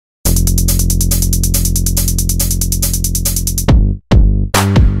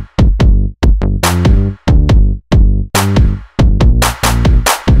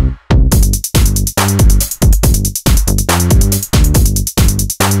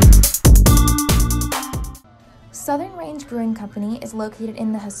Brewing Company is located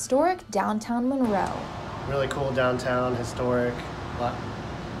in the historic downtown Monroe. Really cool downtown, historic, a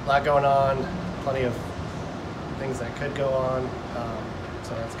lot going on, plenty of things that could go on.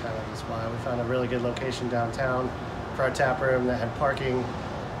 So that's kind of just why we found a really good location downtown for our tap room that had parking,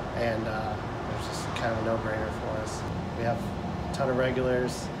 and it was just kind of a no-brainer for us. We have a ton of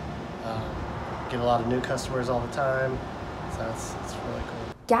regulars, get a lot of new customers all the time, so it's really cool.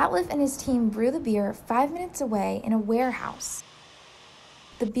 Gatliff and his team brew the beer 5 minutes away in a warehouse.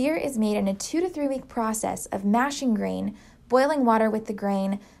 The beer is made in a 2 to 3 week process of mashing grain, boiling water with the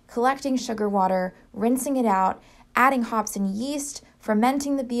grain, collecting sugar water, rinsing it out, adding hops and yeast,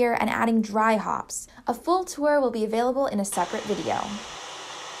 fermenting the beer, and adding dry hops. A full tour will be available in a separate video.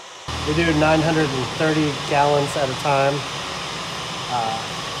 We do 930 gallons at a time.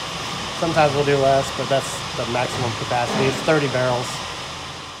 Sometimes we'll do less, but that's the maximum capacity. It's 30 barrels.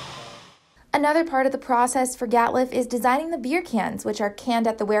 Another part of the process for Gatliff is designing the beer cans, which are canned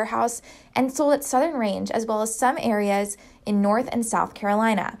at the warehouse and sold at Southern Range, as well as some areas in North and South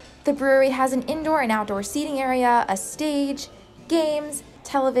Carolina. The brewery has an indoor and outdoor seating area, a stage, games,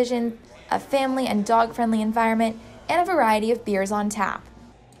 television, a family and dog-friendly environment, and a variety of beers on tap.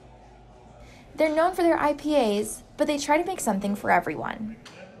 They're known for their IPAs, but they try to make something for everyone.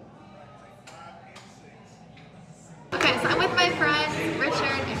 Okay, so I'm with my friends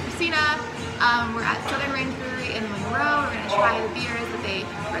Richard and Christina. We're at Southern Range Brewery in Monroe. We're going to try the beers that they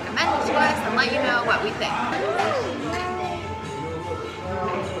recommended to us and let you know what we think.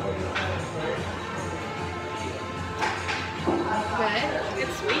 Good?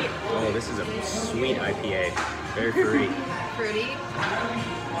 It's sweet. Oh, this is a sweet IPA. Very fruity. Fruity.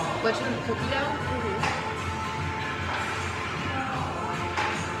 What's in the cookie dough?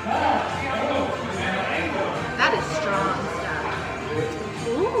 That is strong stuff.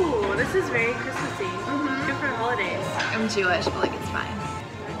 Ooh, this is very Christmassy. Good for holidays. I'm Jewish, but like it's fine.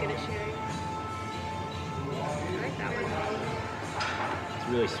 I'm gonna share it. I like that one. It's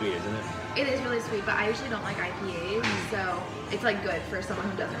really sweet, isn't it? It is really sweet, but I usually don't like IPAs, so it's like good for someone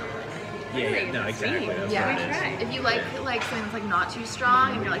who doesn't really like IPAs. Yeah, no, exactly. That's Yeah. what it is. If you like something that's like not too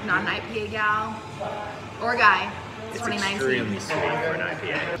strong and you're like not an IPA gal or guy, it's 2019. Extremely sweet for an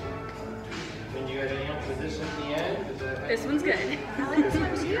IPA. This one's good. I like this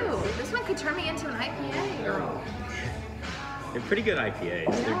one too. This one could turn me into an IPA girl. They're pretty good IPAs.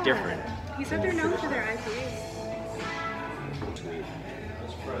 Yeah. They're different. He said they're known for their IPAs. Sweet.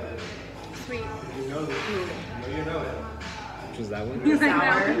 Sweet. You know this. You know it. Which was that one? You like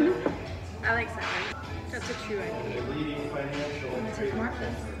that Sour. one? I like sour. That's a true IPA. Leading financial. I'm gonna take more of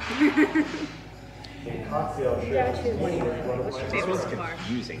this. Cocktail. You gotta choose one you like. What's your This favorite one's so far?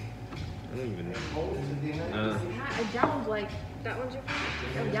 confusing. I don't even know. That one's like, That one's your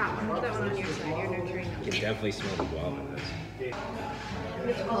favorite? oh yeah. Put that one on your side. You're nurturing You them. can definitely smell the guava in this.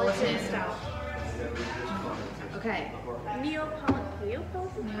 Metropolitan stout. Okay. Neapolitan or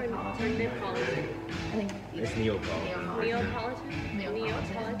Neapolitan? I think It's Neapolitan.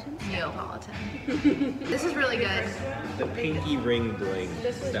 Neapolitan? Neapolitan. This is really good. The pinky ring bling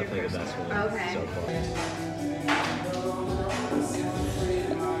is was your definitely the first best one Okay. so far.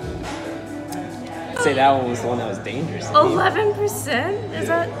 I'd say that one was the one that was dangerous. 11%? Is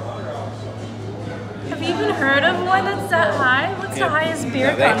that? Have you even heard of one that's that high? What's the highest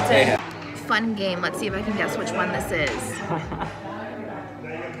beer content? Fun game. Let's see if I can guess which one this is.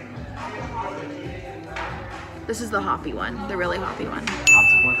 This is the hoppy one, the really hoppy one.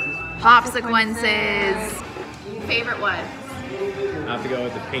 Popsequences. Favorite one? I have to go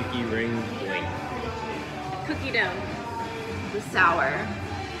with the pinky ring bling. Cookie dough. The sour.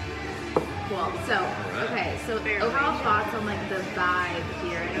 Cool. So, okay. So overall thoughts on like the vibe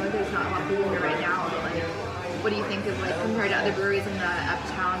here. I know there's not a lot of people here right now, but like, what do you think of like compared to other breweries in the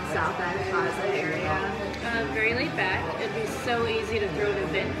uptown South End Plaza area? Very laid back. It'd be so easy to throw an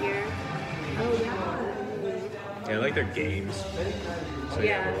event here. Oh yeah. Yeah, I like their games. So they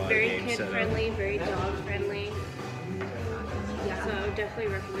have a Yeah, lot very of games kid set up. friendly, very dog friendly. Yeah. So I would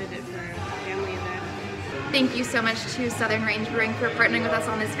definitely recommend it for a family event. Thank you so much to Southern Range Brewing for partnering with us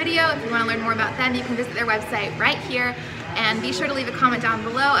on this video. If you want to learn more about them, you can visit their website right here. And be sure to leave a comment down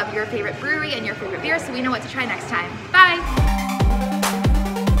below of your favorite brewery and your favorite beer so we know what to try next time. Bye!